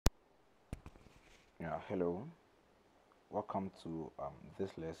Yeah, hello. Welcome to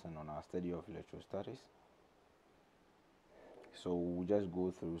this lesson on our study of electrostatics. So we'll just go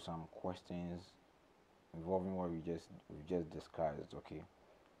through some questions involving what we just discussed. Okay.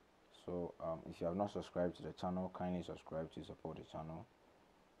 So if you have not subscribed to the channel, kindly subscribe to support the channel.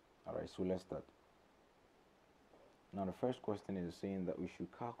 All right. So let's start. Now the first question is saying that we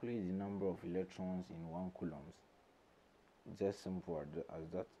should calculate the number of electrons in 1 coulomb. Just simple as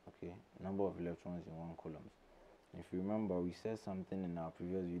that. Okay. Number of electrons in 1 coulomb. If you remember, we said something in our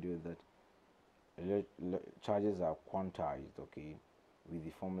previous video that charges are quantized, okay, with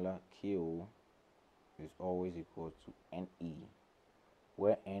the formula Ko is always equal to Ne,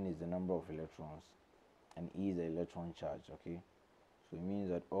 where N is the number of electrons and E is the electron charge, okay. So it means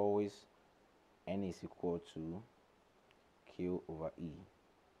that always N is equal to Ko over E,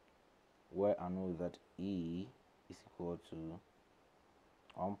 where I know that E is equal to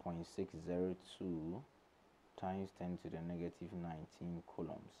 1.602 times 10 to the negative 19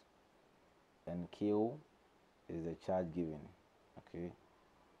 coulombs, and Ko is the charge given, okay,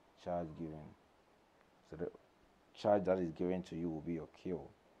 charge given. So the charge that is given to you will be your Ko.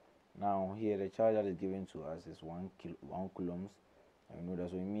 Now here the charge that is given to us is 1 coulombs, and we know that,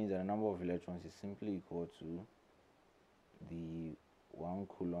 so it means that the number of electrons is simply equal to the 1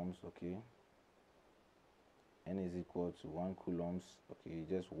 coulombs, okay. N is equal to 1 coulombs, okay,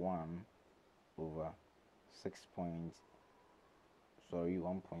 just 1 over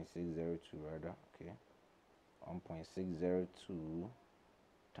 1.602 rather, okay, 1.602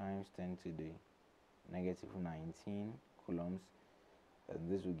 times 10 to the negative 19 coulombs, and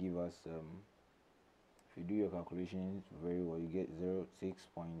this will give us if you do your calculations very well, you get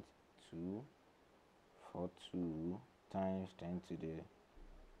 0.6.242 times 10 to the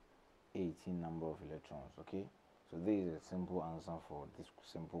 18 number of electrons, okay. So this is a simple answer for this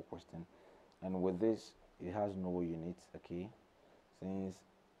simple question, and with this it has no units, okay, since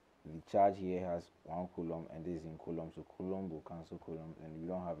the charge here has 1 coulomb and this is in coulomb, so coulomb will cancel coulomb and we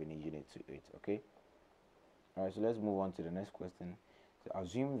don't have any unit to it, okay. All right, so let's move on to the next question. So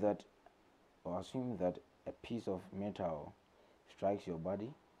assume that a piece of metal strikes your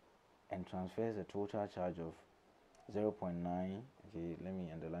body and transfers a total charge of 0.9, okay, let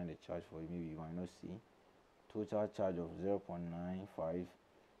me underline the charge for you, maybe you might not see. Total charge of 0.95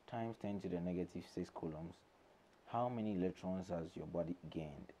 times 10 to the negative 6 coulombs. How many electrons has your body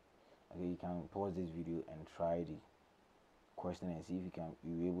gained? Okay, you can pause this video and try the question and see if you'll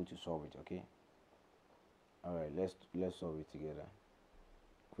be able to solve it, okay. All right, let's solve it together.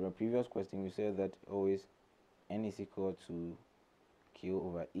 For the previous question, we said that always N is equal to Q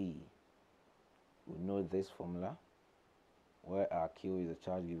over E. We know this formula, where our Q is the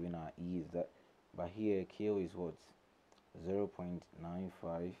charge given, our E is that, but here Q is what?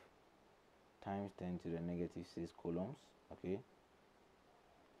 0.95 times 10 to the negative 6 coulombs, okay,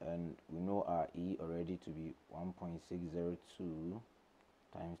 and we know our E already to be 1.602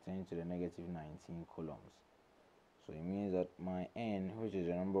 times 10 to the negative 19 coulombs. So it means that my N, which is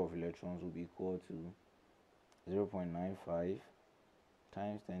the number of electrons, will be equal to 0.95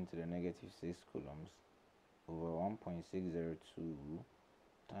 times 10 to the negative 6 coulombs over 1.602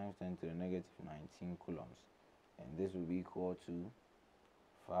 times 10 to the negative 19 coulombs, and this will be equal to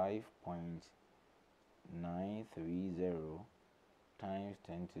 5.930 times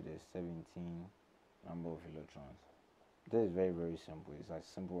 10 to the 17 number of electrons. This is very, very simple. It's as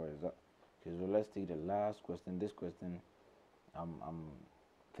simple as that. Okay, so let's take the last question. This question, I'm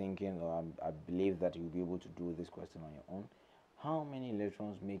thinking, or I believe that you'll be able to do this question on your own. How many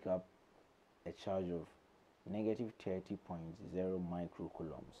electrons make up a charge of negative 30.0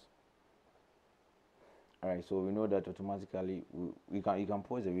 microcoulombs? All right, so we know that automatically you can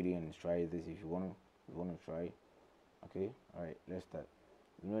pause the video and try this if you want to try. Okay, all right, let's start.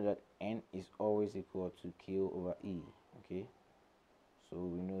 We know that N is always equal to Q over E, okay, so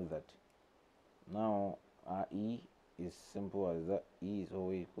we know that. Now our E is simple as that. E is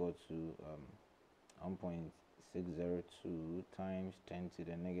always equal to 1.602 times 10 to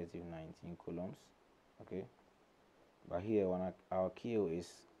the negative 19 coulombs, okay, but here when our Q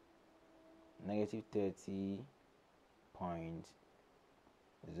is negative 30.0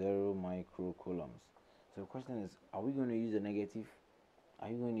 microcoulombs. So the question is, are we going to use a negative? Are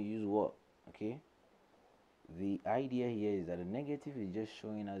you going to use what? Okay, the idea here is that the negative is just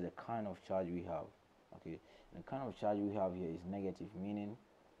showing us the kind of charge we have, okay, and the kind of charge we have here is negative, meaning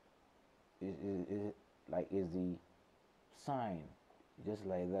is the sign, just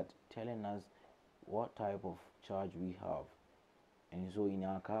like that, telling us what type of charge we have, and so in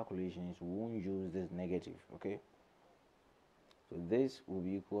our calculations we won't use this negative, okay. So this will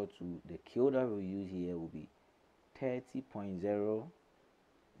be equal to, the Q that we'll use here will be 30.0,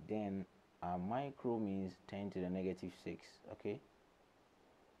 then our micro means 10 to the negative 6, okay,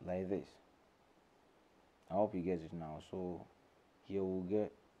 like this. I hope you get it now. So here we'll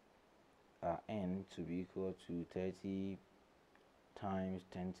get our n to be equal to 30 times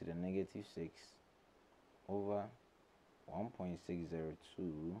 10 to the negative 6 over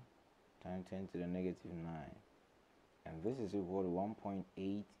 1.602 times 10 to the negative 9, and this is equal to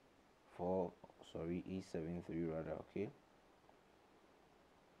 873 rather, okay,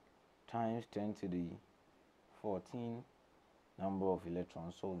 times 10 to the 14 number of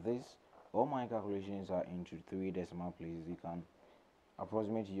electrons. So this, all my calculations are into 3 decimal places. You can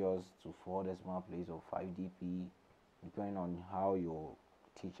approximate yours to 4 decimal places or 5 dp, depending on how your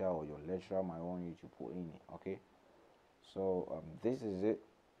teacher or your lecturer might want you to put in it, okay. So this is it,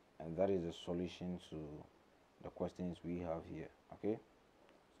 and that is the solution to the questions we have here, okay.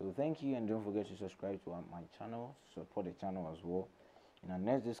 So thank you, and don't forget to subscribe to my channel, support the channel as well. In our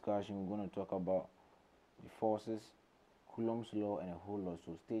next discussion, we're going to talk about the forces, Coulomb's law, and a whole lot.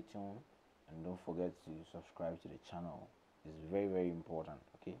 So stay tuned, and don't forget to subscribe to the channel. It's very, very important,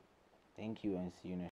 okay. Thank you, and see you next